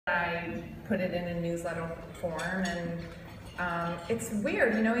I put it in a newsletter form, and it's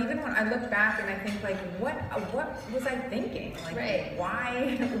weird, you know, even when I look back and I think, like, what was I thinking? Like, right.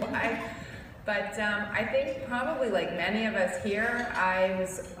 why? But I think probably like many of us here, I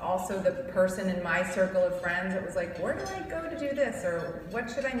was also the person in my circle of friends that was like, where do I go to do this? Or what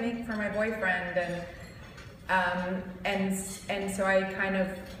should I make for my boyfriend? And so I kind of,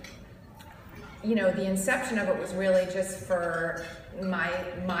 you know, the inception of it was really just for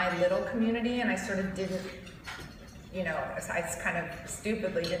my little community, and I sort of didn't, you know, I kind of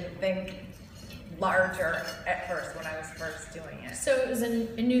stupidly didn't think larger at first when I was first doing it. So it was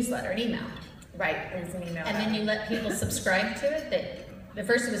a newsletter, an email. Right, it was an email. And then you let people subscribe to it? That the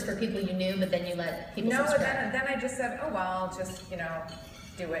first it was for people you knew, but then you let people subscribe? No, then I just said, oh, well, I'll just, you know,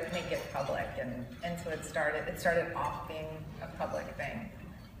 do it, make it public. And so it started off being a public thing.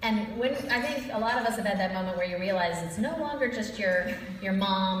 And when I think a lot of us have had that moment where you realize it's no longer just your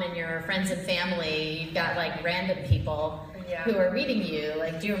mom and your friends and family. You've got like random people who are reading you.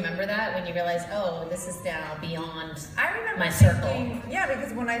 Like, do you remember that when you realize, oh, this is now beyond my circle? Thinking, yeah,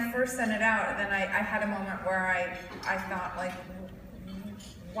 because when I first sent it out, then I had a moment where I thought, like,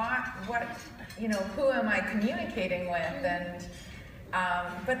 what, you know, who am I communicating with? And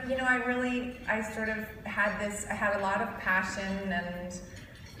but you know, I sort of had I had a lot of passion, and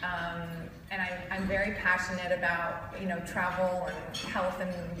I'm very passionate about, you know, travel and health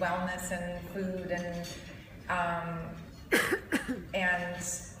and wellness and food and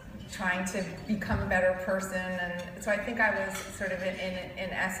trying to become a better person. And so I think I was sort of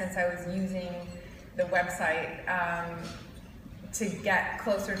in essence, I was using the website to get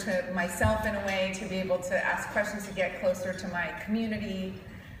closer to myself in a way, to be able to ask questions, to get closer to my community.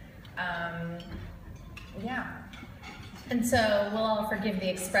 Yeah. And so we'll all forgive the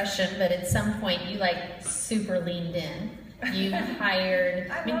expression, but at some point you like super leaned in. You hired.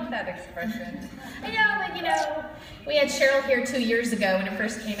 I love that expression. I know, like, you know, we had Cheryl here 2 years ago when it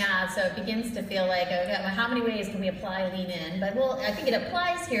first came out, so it begins to feel like, okay, well, how many ways can we apply lean in? But I think it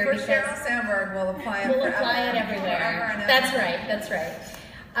applies here For because Cheryl Sandberg, we'll apply it. We'll apply it everywhere. That's right. That's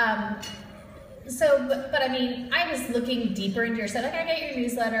right. So, but I mean, I was looking deeper into your site. Like, I got your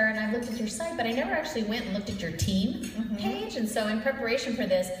newsletter and I looked at your site, but I never actually went and looked at your team page. And so, in preparation for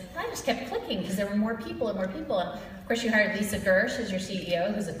this, I just kept clicking because there were more people and more people. And of course, you hired Lisa Gersh as your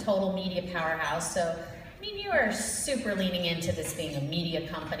CEO, who's a total media powerhouse. So, I mean, you are super leaning into this being a media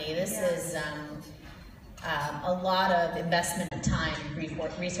company. This is a lot of investment of time,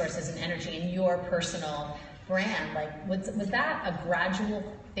 resources, and energy in your personal brand. Like, was that a gradual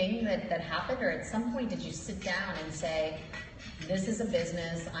thing that happened, or at some point did you sit down and say, this is a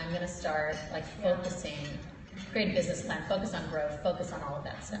business, I'm going to start like focusing, create a business plan, focus on growth, focus on all of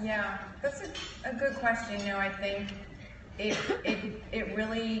that stuff? Yeah, that's a good question. You know, I think it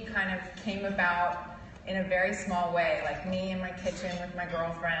really kind of came about in a very small way, like me in my kitchen with my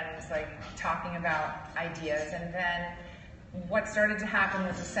girlfriends, like talking about ideas. And then what started to happen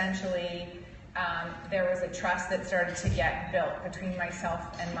was essentially there was a trust that started to get built between myself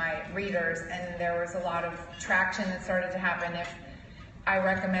and my readers, and there was a lot of traction that started to happen. If I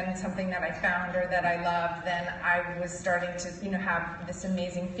recommended something that I found or that I loved, then I was starting to, you know, have this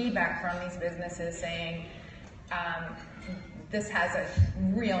amazing feedback from these businesses saying, this has a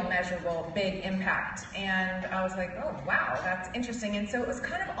real measurable big impact. And I was like, oh wow, that's interesting. And so it was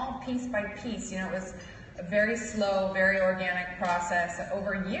kind of all piece by piece, you know, it was a very slow, very organic process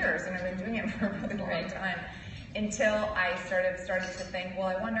over years, and I've been doing it for a really long time, until I started to think, well,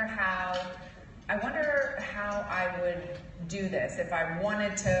 I wonder how I would do this if I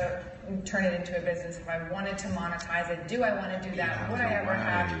wanted to turn it into a business, if I wanted to monetize it. Do I want to do that? Would I ever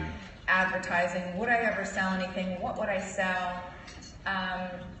have advertising? Would I ever sell anything? What would I sell?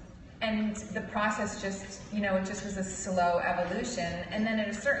 And the process just, you know, it just was a slow evolution. And then at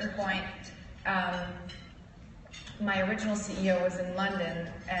a certain point, my original CEO was in London,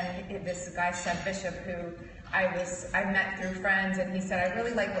 and this guy, Seb Bishop, who I met through friends, and he said, I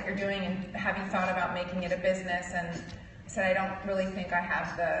really like what you're doing, and have you thought about making it a business? And I said, I don't really think I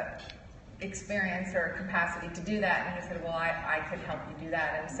have the experience or capacity to do that. And he said, well, I could help you do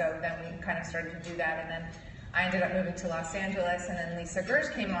that. And so then we kind of started to do that, and then I ended up moving to Los Angeles, and then Lisa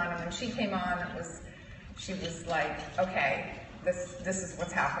Gersh came on, and when she came on, she was like, okay, this is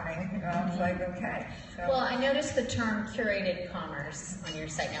what's happening. You know, I was like, okay. So. Well, I noticed the term curated commerce on your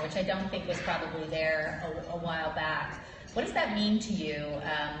site now, which I don't think was probably there a while back. What does that mean to you?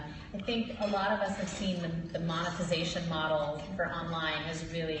 I think a lot of us have seen the monetization model for online has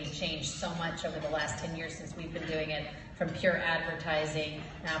really changed so much over the last 10 years since we've been doing it, from pure advertising,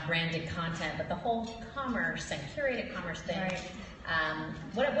 now branded content, but the whole commerce and curated commerce thing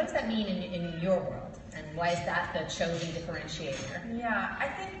What does that mean in your world? And why is that the chosen differentiator? Yeah, I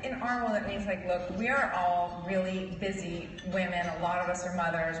think in our world it means like, look, we are all really busy women. A lot of us are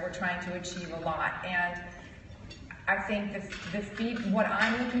mothers. We're trying to achieve a lot. And I think what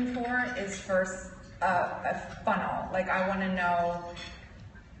I'm looking for is first a funnel. Like, I want to know,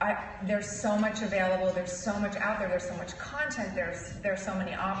 there's so much available, there's so much out there, there's so much content, there's so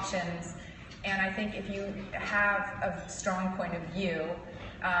many options. And I think if you have a strong point of view,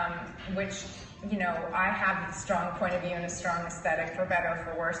 which, you know, I have a strong point of view and a strong aesthetic, for better or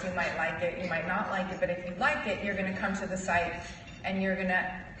for worse. You might like it, you might not like it, but if you like it, you're going to come to the site and you're going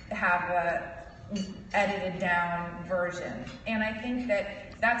to have a edited down version. And I think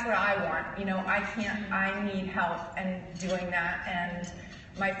that's what I want. You know, I need help in doing that. And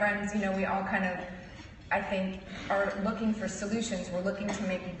my friends, you know, we all kind of, I think, are looking for solutions. We're looking to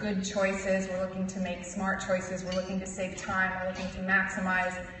make good choices. We're looking to make smart choices. We're looking to save time. We're looking to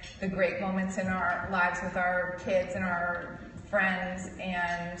maximize the great moments in our lives with our kids and our friends.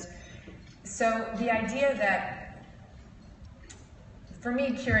 And so the idea that, for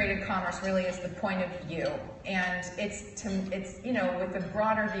me, curated commerce really is the point of view. And it's you know, with the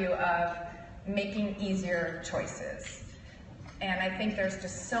broader view of making easier choices. And I think there's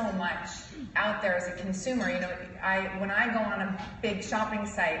just so much out there as a consumer. You know, when I go on a big shopping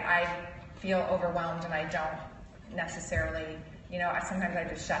site, I feel overwhelmed and I don't necessarily, you know, sometimes I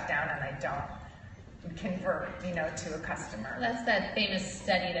just shut down and I don't convert, you know, to a customer. That's that famous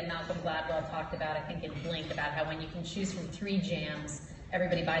study that Malcolm Gladwell talked about, I think in Blink, about how when you can choose from 3 jams,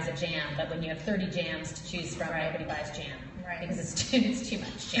 everybody buys a jam, but when you have 30 jams to choose from, nobody buys jam. Right. Because it's too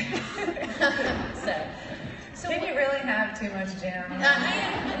much jam. So Can you really have too much jam?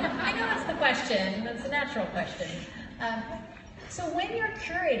 I know that's the question. That's a natural question. So when you're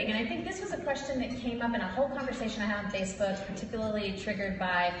curating, and I think this was a question that came up in a whole conversation I had on Facebook, particularly triggered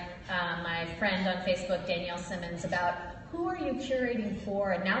by my friend on Facebook, Danielle Simmons, about who are you curating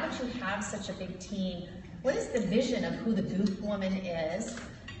for? And now that you have such a big team, what is the vision of who the Goop woman is?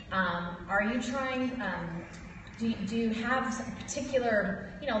 Are you trying... Do you have some particular,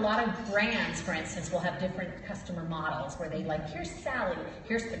 you know, a lot of brands, for instance, will have different customer models where they like, here's Sally,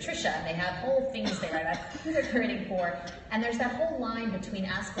 here's Patricia, and they have whole things they write about who they're curating for. And there's that whole line between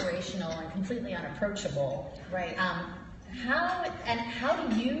aspirational and completely unapproachable. Right. How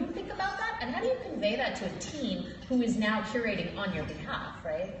do you think about that? And how do you convey that to a team who is now curating on your behalf,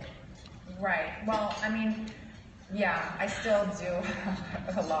 right? Right. Well, I mean, yeah, I still do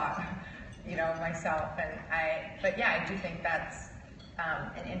a lot, you know, myself, but yeah, I do think that's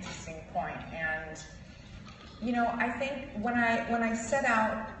an interesting point. And you know, I think when I set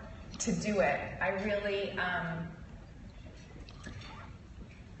out to do it, I really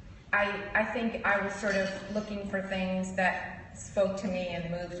I think I was sort of looking for things that spoke to me and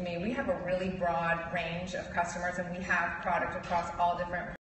moved me. We have a really broad range of customers, and we have product across all different